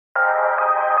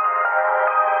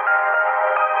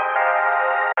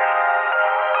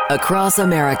Across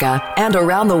America and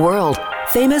around the world,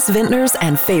 famous vintners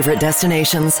and favorite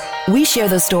destinations. We share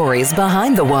the stories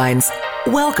behind the wines.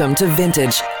 Welcome to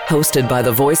Vintage, hosted by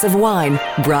the voice of wine,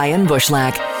 Brian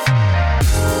Bushlack.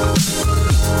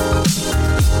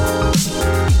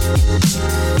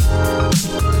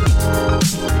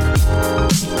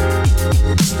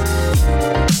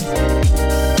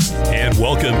 And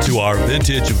welcome to our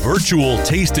Vintage virtual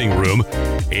tasting room.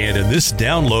 And in this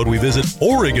download, we visit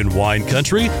Oregon wine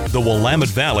country, the Willamette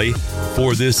Valley,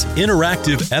 for this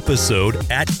interactive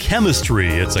episode at Chemistry.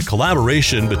 It's a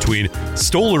collaboration between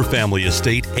Stoller Family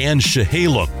Estate and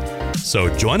Chehalem.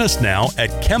 So join us now at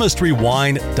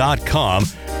chemistrywine.com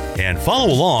and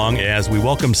follow along as we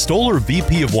welcome Stoller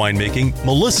VP of Winemaking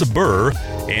Melissa Burr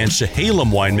and Chehalem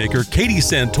winemaker Katie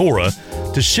Santora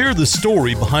to share the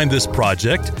story behind this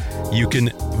project. You can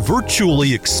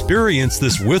virtually experience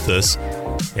this with us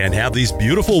and have these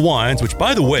beautiful wines, which,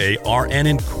 by the way, are an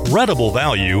incredible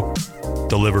value,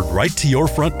 delivered right to your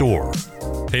front door.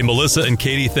 Hey, Melissa and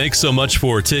Katie, thanks so much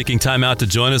for taking time out to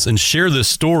join us and share this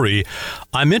story.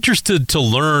 I'm interested to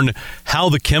learn how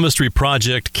the Chemistry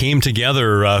project came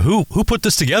together. Who put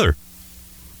this together?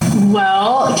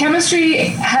 Well, Chemistry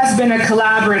has been a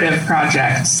collaborative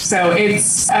project. So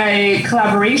it's a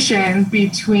collaboration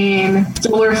between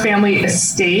Stoller Family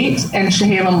Estate and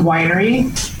Chehalem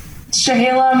Winery.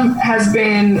 Chehalem has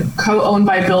been co-owned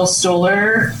by Bill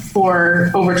Stoller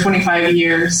for over 25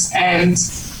 years, and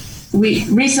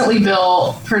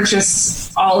Bill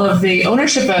purchased all of the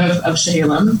ownership of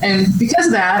Chehalem, and because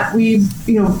of that, we've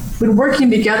been working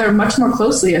together much more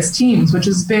closely as teams, which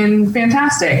has been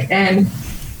fantastic. And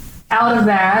out of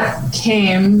that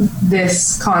came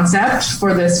this concept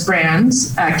for this brand.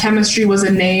 Chemistry was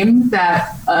a name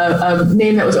that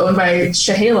was owned by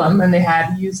Chehalem, and they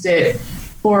had used it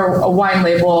for a wine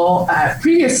label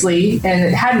previously, and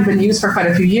it hadn't been used for quite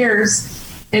a few years.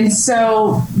 And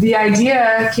so the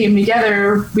idea came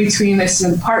together between this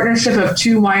partnership of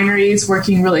two wineries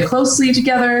working really closely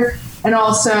together, and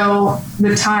also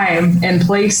the time and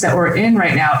place that we're in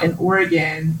right now in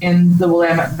Oregon, in the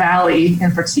Willamette Valley in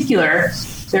particular.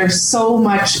 There's so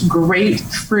much great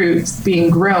fruit being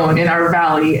grown in our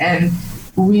valley, and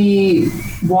we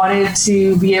wanted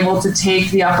to be able to take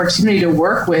the opportunity to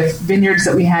work with vineyards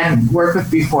that we hadn't worked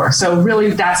with before. So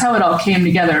really, that's how it all came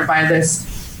together, by this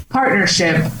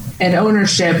partnership and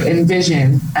ownership and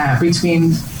vision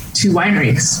between two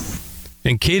wineries.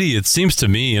 And Katie, it seems to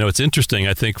me, it's interesting,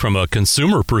 I think from a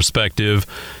consumer perspective,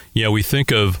 we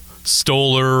think of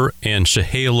Stoller and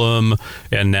Chehalem,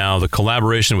 and now the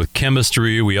collaboration with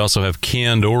Chemistry. We also have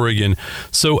Canned Oregon.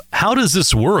 So how does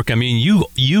this work? I mean,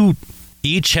 you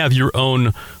each have your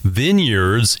own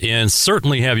vineyards and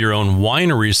certainly have your own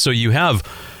wineries. So you have,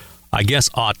 I guess,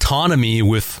 autonomy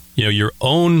with, your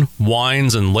own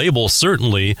wines and labels,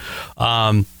 certainly.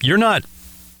 You're not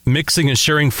mixing and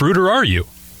sharing fruit, or are you?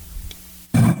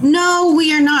 No,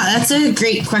 we are not. That's a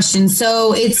great question.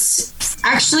 So it's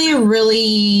actually a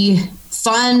really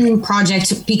fun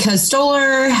project because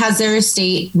Stoller has their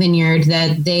estate vineyard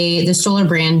that the Stoller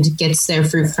brand gets their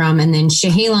fruit from, and then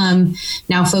Chehalem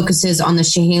now focuses on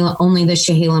only the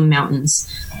Chehalem Mountains.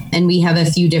 And we have a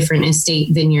few different estate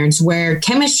vineyards where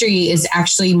Chemistry is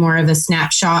actually more of a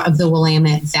snapshot of the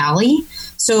Willamette Valley.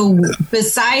 So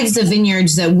besides the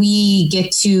vineyards that we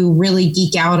get to really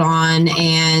geek out on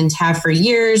and have for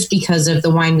years because of the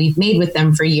wine we've made with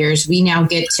them for years, we now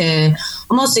get to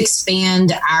almost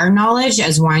expand our knowledge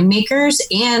as winemakers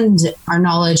and our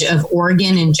knowledge of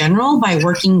Oregon in general by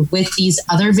working with these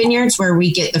other vineyards where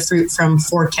we get the fruit from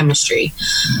for Chemistry.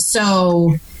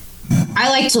 So I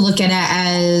like to look at it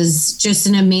as just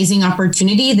an amazing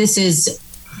opportunity. This is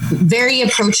very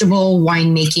approachable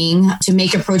winemaking to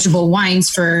make approachable wines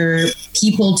for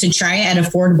people to try at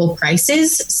affordable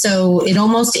prices. So it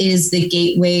almost is the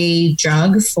gateway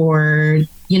drug for,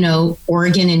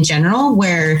 Oregon in general,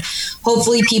 where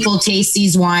hopefully people taste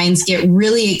these wines, get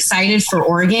really excited for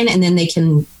Oregon, and then they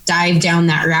can dive down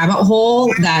that rabbit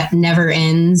hole that never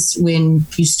ends when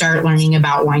you start learning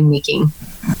about winemaking.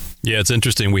 Yeah, it's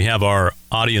interesting. We have our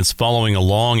audience following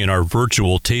along in our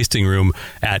virtual tasting room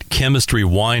at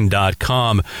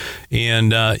chemistrywine.com.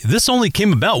 And this only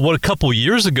came about, a couple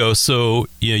years ago. So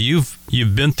you've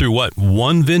been through,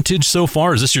 one vintage so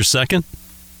far? Is this your second?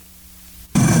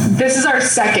 This is our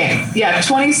second. Yeah,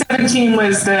 2017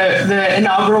 was the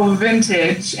inaugural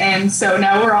vintage. And so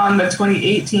now we're on the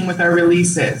 2018 with our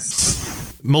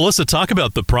releases. Melissa, talk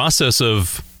about the process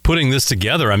of putting this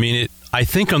together. I mean, I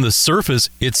think on the surface,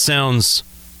 it sounds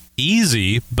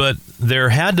easy, but there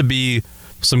had to be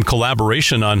some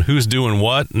collaboration on who's doing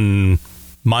what and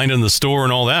minding the store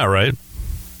and all that, right?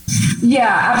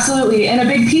 Yeah, absolutely. And a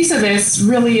big piece of this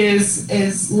really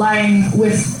is lying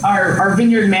with our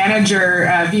vineyard manager,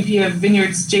 VP of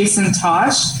Vineyards, Jason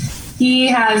Tosh. He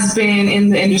has been in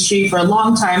the industry for a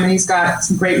long time, and he's got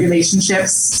some great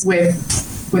relationships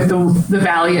with the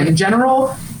valley in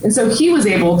general. And so he was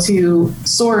able to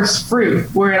source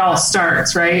fruit where it all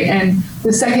starts, right? And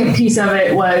the second piece of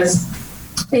it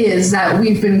is that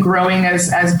we've been growing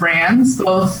as brands,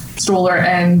 both Stoller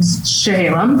and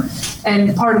Chehalem.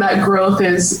 And part of that growth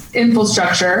is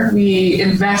infrastructure. We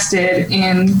invested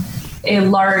in a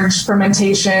large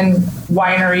fermentation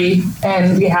winery,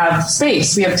 and we have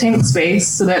space. We have tank space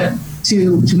so that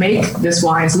to make this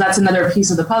wine. So that's another piece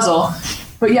of the puzzle.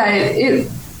 But yeah,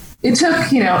 it took,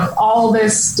 all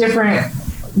this different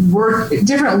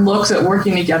looks at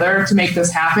working together to make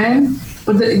this happen.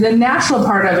 But the natural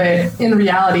part of it, in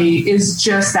reality, is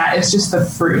just that. It's just the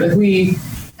fruit. Like, we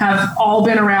have all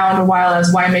been around a while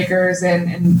as winemakers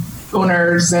and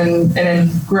owners and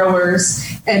growers,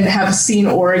 and have seen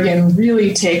Oregon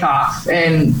really take off.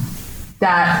 And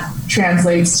that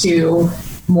translates to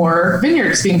more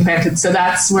vineyards being planted. So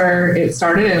that's where it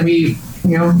started, and we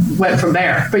went from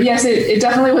there. But yes, it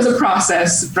definitely was a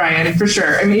process, Brian, for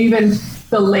sure. I mean, even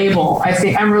the label, I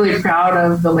think I'm really proud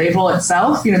of the label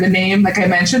itself. The name, like I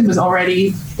mentioned, was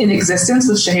already in existence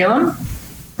with Chehalem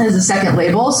as a second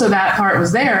label. So that part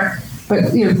was there.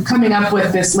 But, coming up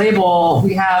with this label,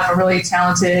 we have a really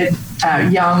talented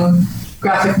young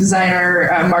graphic designer,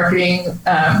 marketing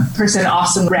person,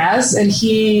 Austin Raz, and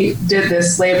he did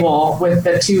this label with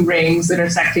the two rings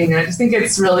intersecting. And I just think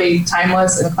it's really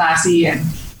timeless and classy and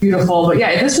beautiful. But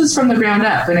yeah, this was from the ground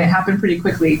up, and it happened pretty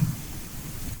quickly.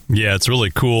 Yeah, it's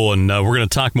really cool. And we're going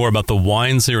to talk more about the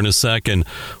wines here in a second,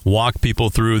 walk people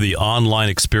through the online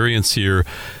experience here.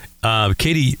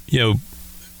 Katie,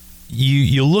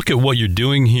 you look at what you're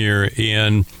doing here,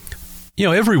 and,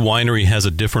 every winery has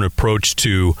a different approach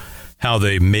to how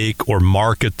they make or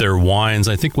market their wines.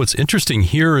 I think what's interesting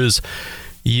here is,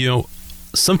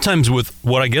 sometimes with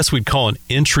what I guess we'd call an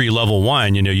entry-level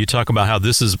wine, you talk about how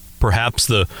this is perhaps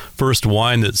the first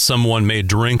wine that someone may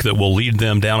drink that will lead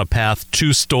them down a path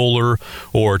to Stoller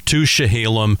or to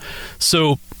Chehalem.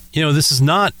 So, this is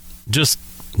not just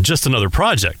another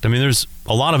project. I mean, there's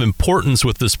a lot of importance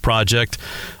with this project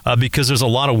because there's a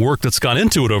lot of work that's gone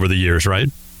into it over the years, right?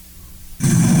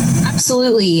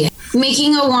 Absolutely.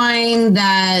 Making a wine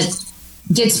that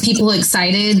gets people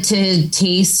excited to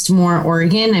taste more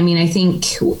Oregon. I mean, I think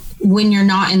when you're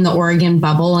not in the Oregon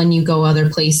bubble and you go other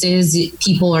places,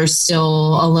 people are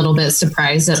still a little bit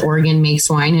surprised that Oregon makes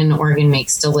wine and Oregon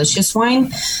makes delicious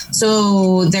wine.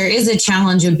 So there is a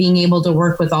challenge of being able to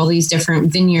work with all these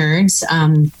different vineyards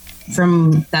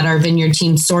from that our vineyard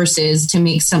team sources to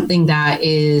make something that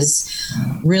is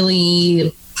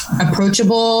really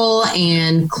approachable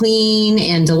and clean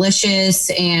and delicious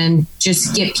and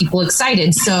just get people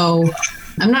excited. So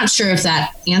I'm not sure if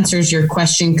that answers your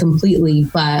question completely,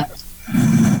 but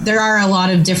there are a lot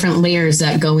of different layers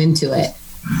that go into it.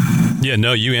 Yeah,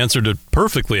 no, you answered it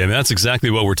perfectly. I mean, that's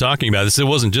exactly what we're talking about. It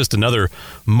wasn't just another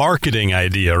marketing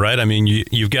idea, right? I mean,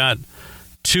 you've got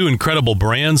two incredible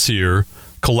brands here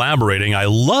collaborating. I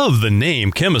love the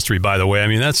name Chemistry, by the way. I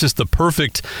mean, that's just the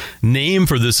perfect name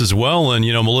for this as well. And,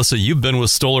 Melissa, you've been with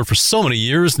Stoller for so many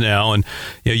years now. And,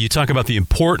 you talk about the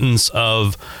importance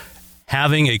of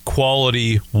having a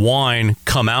quality wine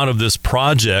come out of this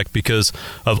project because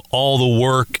of all the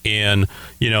work and,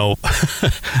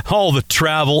 all the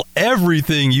travel,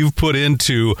 everything you've put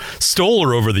into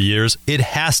Stoller over the years. These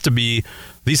have to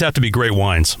be great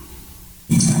wines.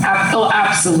 Oh,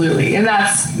 absolutely. And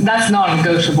that's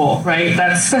non-negotiable, right?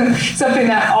 That's something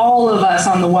that all of us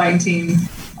on the wine team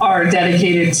are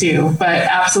dedicated to. But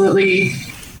absolutely,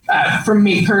 for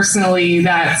me personally,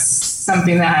 that's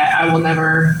something that I will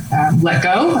never let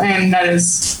go. And that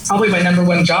is probably my number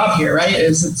one job here, right?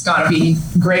 It's got to be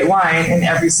great wine in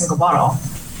every single bottle.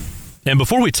 And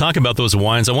before we talk about those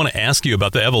wines, I want to ask you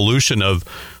about the evolution of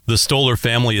the Stoller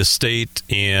family estate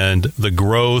and the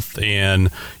growth. And,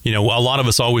 a lot of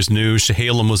us always knew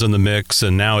Chehalem was in the mix,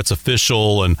 and now it's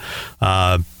official, and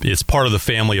it's part of the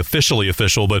family, officially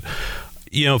official. But,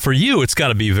 for you, it's got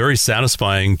to be very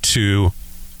satisfying to,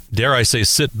 dare I say,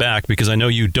 sit back, because I know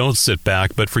you don't sit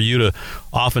back, but for you to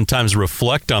oftentimes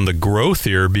reflect on the growth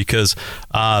here, because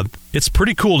it's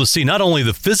pretty cool to see not only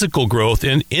the physical growth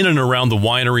in and around the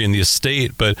winery and the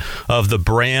estate, but of the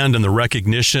brand and the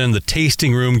recognition, the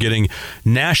tasting room getting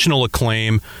national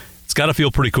acclaim. It's got to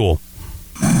feel pretty cool.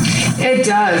 It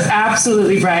does,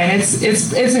 absolutely, Brian.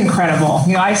 It's incredible.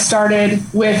 I started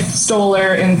with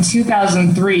Stoller in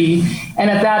 2003, and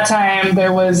at that time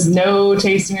there was no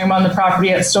tasting room on the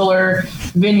property at Stoller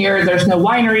Vineyard. There's no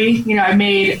winery. I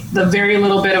made the very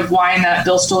little bit of wine that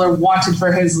Bill Stoller wanted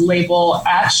for his label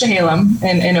at Chehalem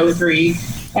in 03,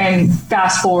 and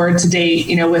fast forward to date,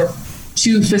 with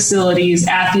 2 facilities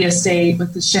at the estate,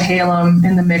 with the Chehalem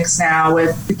in the mix now,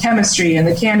 with the chemistry and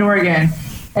the canned Oregon.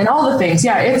 And all the things.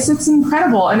 Yeah, it's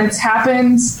incredible. And it's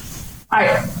happened,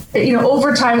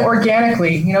 over time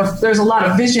organically. There's a lot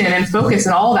of vision and focus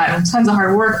and all that and tons of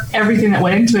hard work, everything that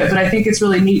went into it. But I think it's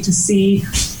really neat to see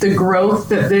the growth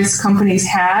that this company's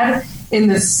had in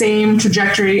the same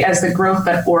trajectory as the growth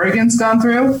that Oregon's gone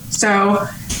through. So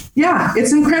yeah,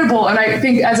 it's incredible. And I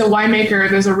think as a winemaker,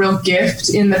 there's a real gift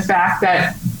in the fact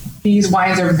that these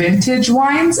wines are vintage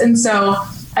wines. And so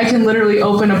I can literally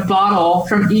open a bottle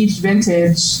from each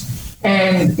vintage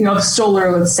and,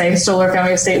 Stoller, let's say, Stoller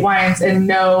Family Estate wines, and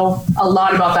know a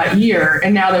lot about that year.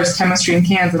 And now there's chemistry in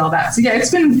cans and all that. So yeah,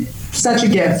 it's been such a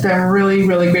gift. I'm really,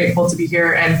 really grateful to be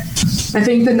here. And I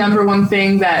think the number one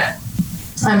thing that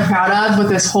I'm proud of with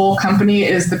this whole company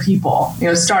is the people,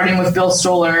 starting with Bill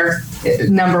Stoller,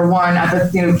 number one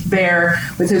at the, there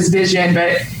with his vision,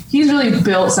 but he's really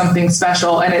built something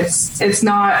special, and it's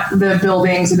not the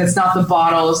buildings and it's not the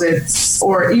bottles,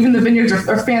 or even the vineyards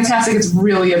are fantastic. It's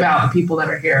really about the people that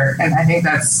are here. And I think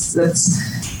that's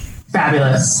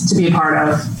fabulous to be a part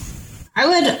of. I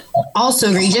would also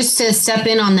agree, just to step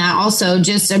in on that also,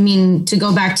 to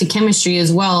go back to chemistry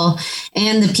as well,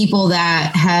 and the people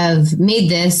that have made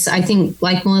this. I think,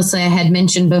 like Melissa had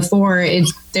mentioned before,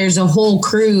 there's a whole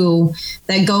crew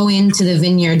that go into the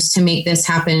vineyards to make this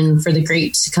happen for the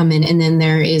grapes to come in. And then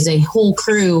there is a whole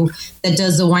crew that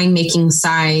does the winemaking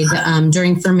side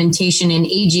during fermentation and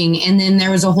aging. And then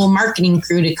there was a whole marketing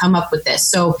crew to come up with this.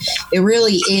 So it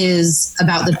really is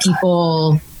about the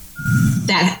people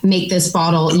that make this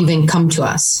bottle even come to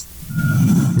us.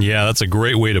 Yeah, that's a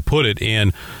great way to put it.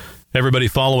 And everybody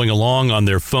following along on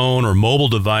their phone or mobile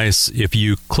device, if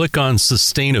you click on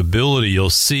sustainability,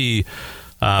 you'll see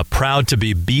proud to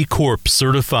be B Corp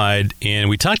certified.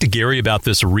 And we talked to Gary about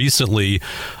this recently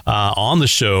on the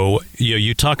show.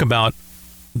 You talk about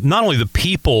not only the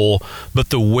people, but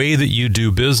the way that you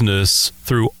do business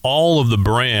through all of the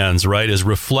brands, right, is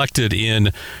reflected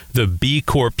in the B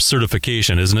Corp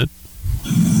certification, isn't it?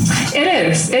 It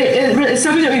is. It's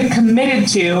something that we've committed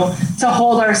to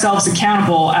hold ourselves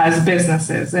accountable as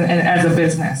businesses and as a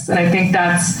business. And I think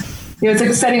that's, it's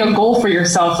like setting a goal for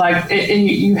yourself, and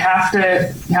you have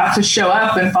to show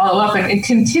up and follow up and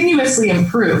continuously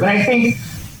improve. And I think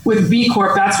with B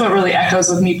Corp, that's what really echoes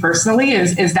with me personally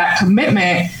is that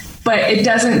commitment, but it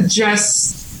doesn't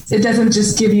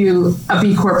just give you a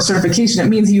B Corp certification. It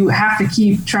means you have to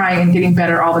keep trying and getting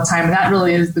better all the time. And that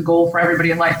really is the goal for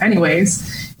everybody in life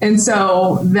anyways. And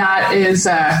so that is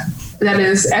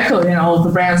echoed in all of the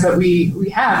brands that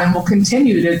we have, and will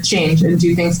continue to change and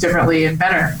do things differently and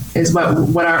better is what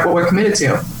we're committed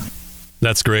to.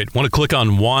 That's great. Want to click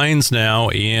on wines now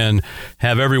and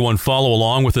have everyone follow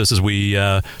along with us as we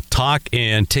talk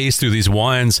and taste through these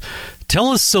wines. Tell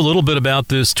us a little bit about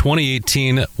this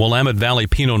 2018 Willamette Valley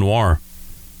Pinot Noir.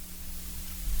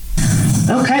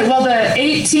 Okay, well, the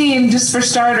 18, just for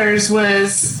starters,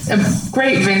 was a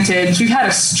great vintage. We've had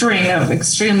a string of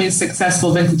extremely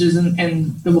successful vintages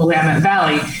in the Willamette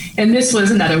Valley, and this was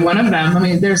another one of them. I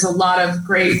mean, there's a lot of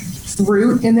great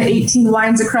fruit in the 18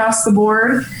 wines across the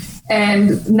board,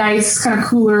 and nice kind of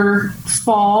cooler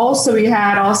fall. So we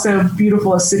had also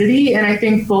beautiful acidity. And I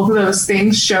think both of those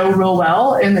things show real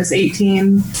well in this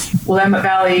 18 Willamette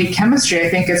Valley chemistry. I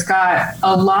think it's got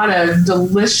a lot of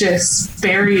delicious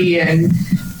berry and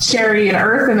cherry and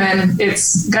earth, and then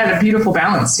it's got a beautiful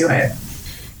balance to it.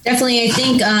 Definitely. I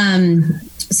think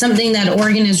something that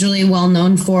Oregon is really well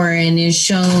known for and is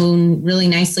shown really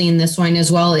nicely in this wine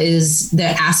as well is the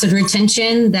acid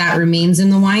retention that remains in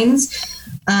the wines.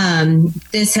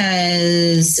 This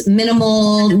has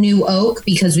minimal new oak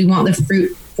because we want the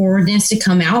fruit forwardness to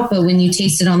come out, but when you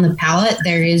taste it on the palate,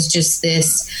 there is just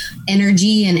this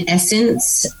energy and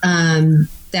essence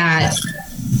that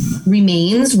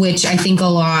remains, which I think a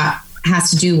lot has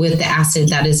to do with the acid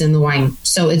that is in the wine.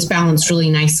 So it's balanced really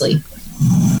nicely.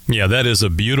 Yeah, that is a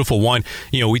beautiful wine.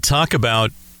 We talk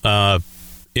about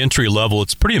entry level.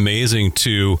 It's pretty amazing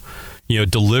to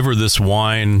deliver this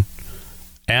wine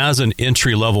as an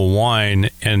entry-level wine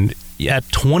and at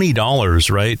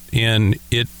 $20, right? And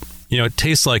it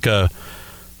tastes like a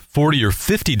 $40 or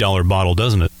 $50 bottle,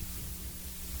 doesn't it?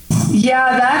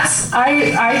 Yeah,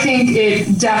 I think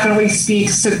it definitely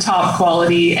speaks to top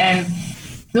quality. And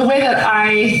the way that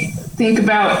I think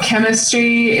about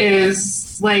chemistry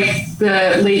is like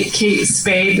the late Kate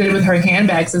Spade did with her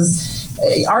handbags.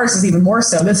 Ours is even more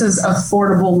so. This is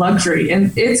affordable luxury,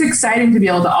 and it's exciting to be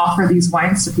able to offer these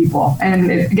wines to people.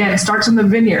 And it starts in the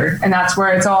vineyard, and that's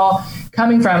where it's all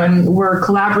coming from. And we're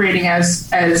collaborating as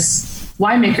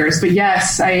winemakers. But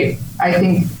yes, I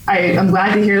think I'm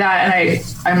glad to hear that, and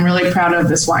I'm really proud of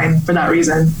this wine for that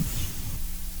reason.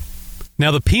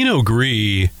 Now, the Pinot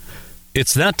Gris,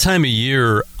 it's that time of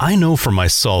year. I know for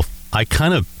myself, I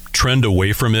kind of trend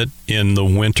away from it in the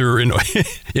winter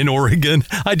in Oregon.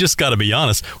 I just got to be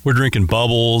honest. We're drinking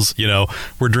bubbles,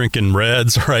 we're drinking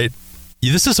reds, right?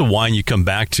 This is a wine you come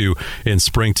back to in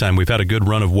springtime. We've had a good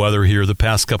run of weather here the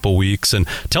past couple weeks. And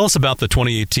tell us about the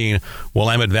 2018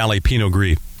 Willamette Valley Pinot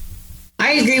Gris.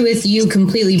 I agree with you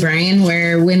completely, Brian,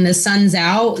 where when the sun's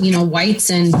out, whites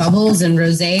and bubbles and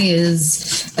rosé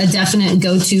is a definite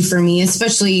go-to for me,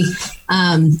 especially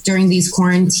during these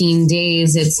quarantine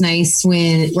days. It's nice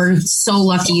when we're so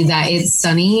lucky that it's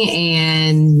sunny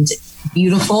and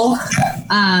beautiful,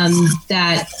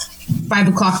 that 5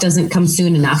 o'clock doesn't come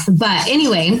soon enough. But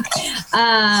anyway,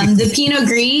 the Pinot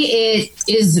Gris, it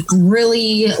is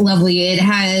really lovely. It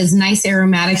has nice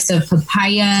aromatics of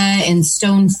papaya and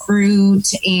stone fruit.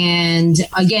 And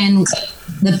again,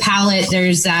 the palate,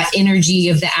 there's that energy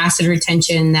of the acid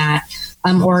retention that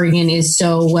Oregon is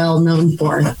so well known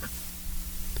for.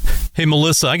 Hey,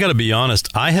 Melissa, I got to be honest.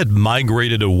 I had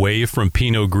migrated away from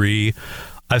Pinot Gris.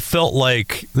 I felt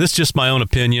like, this is just my own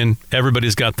opinion,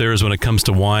 everybody's got theirs when it comes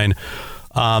to wine.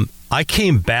 I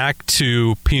came back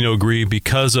to Pinot Gris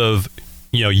because of,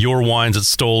 your wines at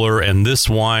Stoller and this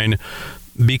wine,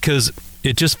 because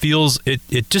it just feels,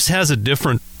 it just has a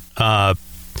different, it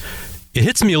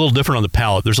hits me a little different on the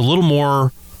palate. There's a little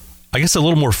more, I guess, a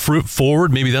little more fruit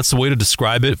forward. Maybe that's the way to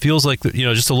describe it. It feels like,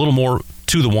 just a little more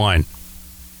to the wine.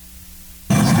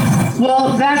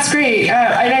 Well, that's great.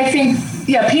 And I think,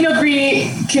 Pinot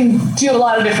Gris can do a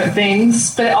lot of different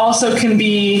things, but it also can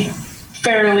be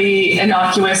fairly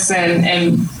innocuous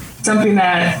and something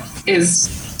that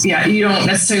is, you don't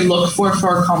necessarily look for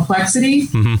complexity.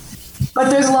 Mm-hmm. But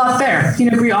there's a lot there.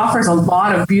 Pinot Gris offers a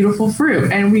lot of beautiful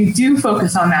fruit, and we do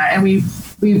focus on that. And we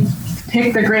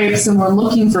pick the grapes, and we're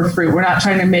looking for fruit. We're not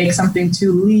trying to make something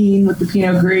too lean with the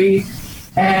Pinot Gris,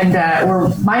 and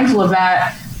we're mindful of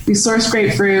that. We source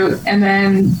grapefruit, and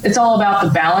then it's all about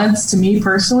the balance to me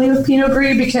personally with Pinot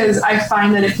Gris, because I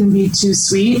find that it can be too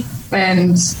sweet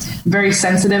and very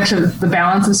sensitive to the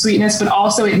balance of sweetness, but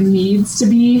also it needs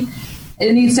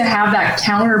to have that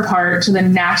counterpart to the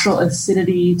natural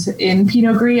acidity in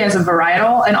Pinot Gris as a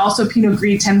varietal. And also Pinot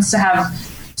Gris tends to have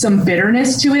some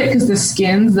bitterness to it because the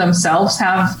skins themselves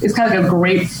it's kind of like a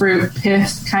grapefruit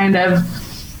pith kind of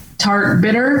tart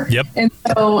bitter. Yep. And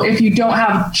so if you don't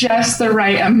have just the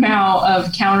right amount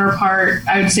of counterpart,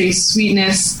 I would say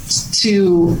sweetness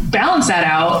to balance that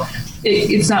out,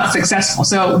 it's not successful.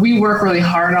 So we work really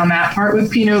hard on that part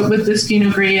with this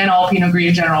Pinot Gris and all Pinot Gris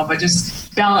in general, but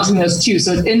just balancing those two.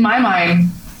 So in my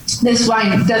mind, this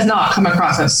wine does not come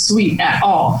across as sweet at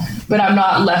all, but I'm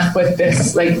not left with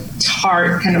this like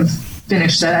tart kind of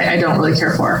finish that I don't really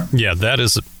care for. Yeah, that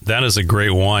is a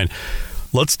great wine.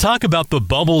 Let's talk about the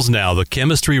bubbles now. The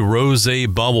Chemistry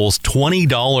Rosé Bubbles,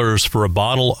 $20 for a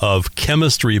bottle of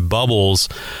Chemistry Bubbles.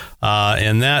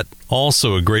 And that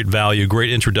also a great value,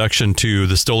 great introduction to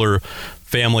the Stoller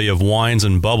family of wines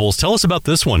and bubbles. Tell us about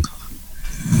this one.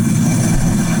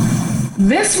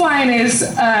 This wine is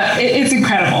it's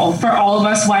incredible for all of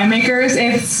us winemakers.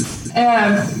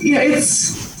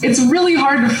 It's really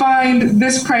hard to find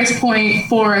this price point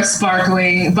for a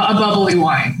bubbly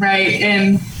wine, right?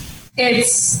 And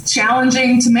it's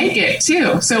challenging to make it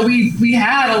too. So we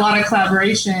had a lot of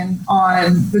collaboration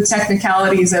on the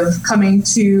technicalities of coming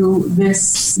to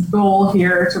this goal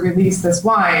here to release this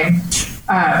wine.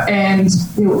 And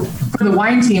for the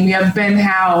wine team, we have Ben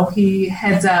Howe. He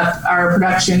heads up our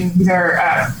production. He's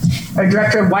our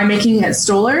director of winemaking at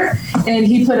Stoller, and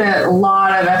he put a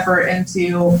lot of effort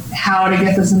into how to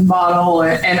get this in bottle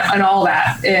and all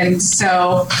that. And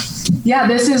so,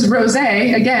 this is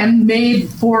rosé, again, made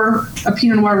for a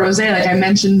Pinot Noir rosé, like I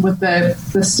mentioned with the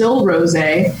still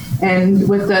rosé and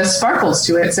with the sparkles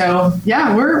to it. So,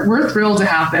 we're thrilled to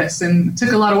have this, and it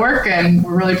took a lot of work, and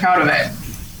we're really proud of it.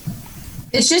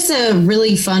 It's just a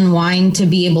really fun wine to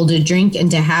be able to drink and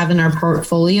to have in our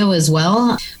portfolio as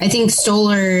well. I think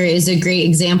Stoller is a great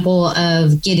example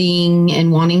of getting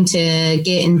and wanting to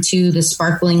get into the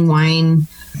sparkling wine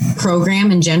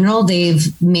program in general. They've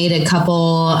made a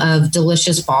couple of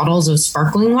delicious bottles of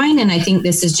sparkling wine. And I think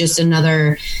this is just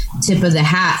another tip of the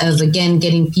hat of, again,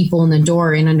 getting people in the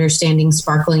door and understanding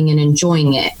sparkling and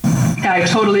enjoying it. Yeah, I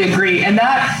totally agree. And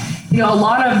that, a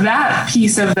lot of that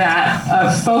piece of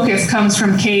that focus comes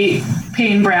from Kate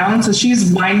Payne Brown. So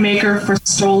she's winemaker for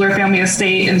Stoller Family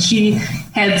Estate, and she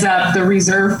heads up the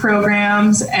reserve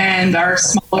programs and our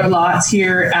smaller lots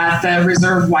here at the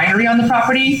Reserve Winery on the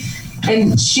property.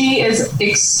 And she is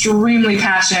extremely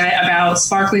passionate about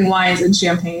sparkling wines and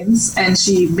champagnes, and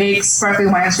she makes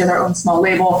sparkling wines. She has her own small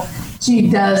label. She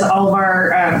does all of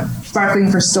our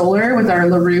sparkling for Stoller with our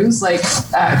LaRues, like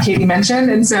Katie mentioned.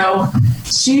 And so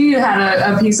she had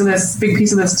a big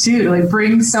piece of this too, to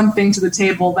bring something to the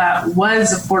table that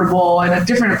was affordable and a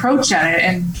different approach at it.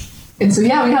 And so,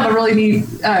 yeah, we have a really neat,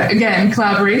 again,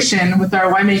 collaboration with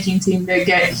our winemaking team to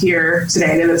get here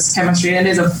today to this chemistry. And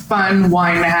it is a fun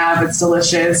wine to have. It's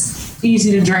delicious,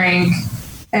 easy to drink,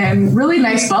 and really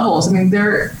nice bubbles. I mean,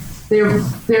 they're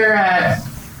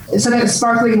sometimes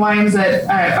sparkling wines that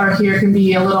are here can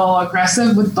be a little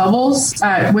aggressive with bubbles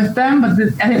with them, but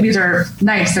I think these are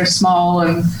nice. They're small,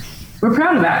 and we're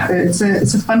proud of that. It's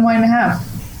a fun wine to have.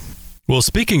 Well,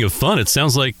 speaking of fun, it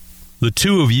sounds like the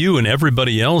two of you and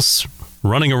everybody else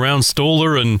running around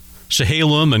Stoller and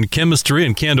Chehalem and Chemistry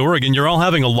and Canned Oregon, you're all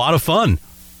having a lot of fun.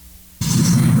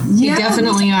 Yeah, we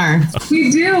definitely are.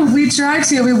 We do. We try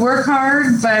to. We work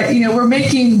hard, but we're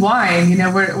making wine.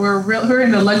 We're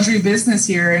in the luxury business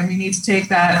here, and we need to take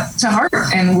that to heart.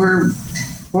 And we're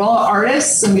all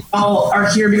artists, and we all are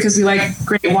here because we like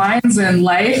great wines and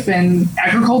life and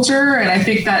agriculture, and I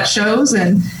think that shows.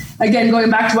 And again, going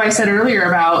back to what I said earlier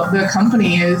about the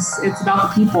company, it's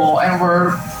about the people, and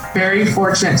we're very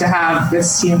fortunate to have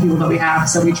this team of people that we have.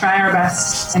 So we try our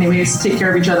best anyways to take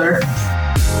care of each other.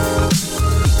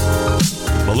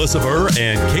 Melissa Burr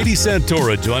and Katie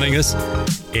Santora joining us.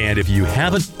 And if you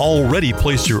haven't already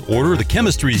placed your order, the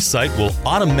Chemistry site will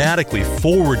automatically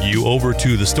forward you over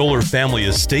to the Stoller Family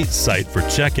Estate site for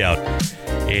checkout.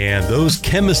 And those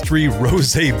Chemistry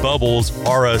Rosé bubbles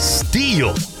are a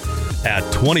steal at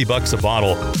 $20 a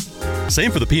bottle.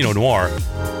 Same for the Pinot Noir.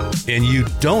 And you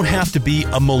don't have to be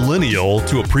a millennial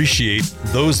to appreciate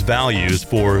those values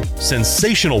for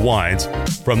sensational wines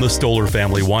from the Stoller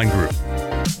Family Wine Group.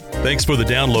 Thanks for the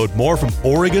download. More from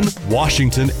Oregon,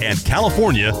 Washington, and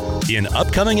California in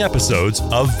upcoming episodes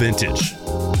of Vintage.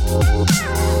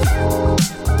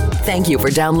 Thank you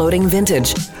for downloading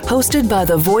Vintage, hosted by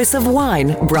the voice of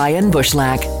wine, Brian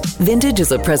Bushlack. Vintage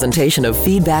is a presentation of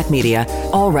Feedback Media,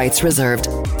 all rights reserved.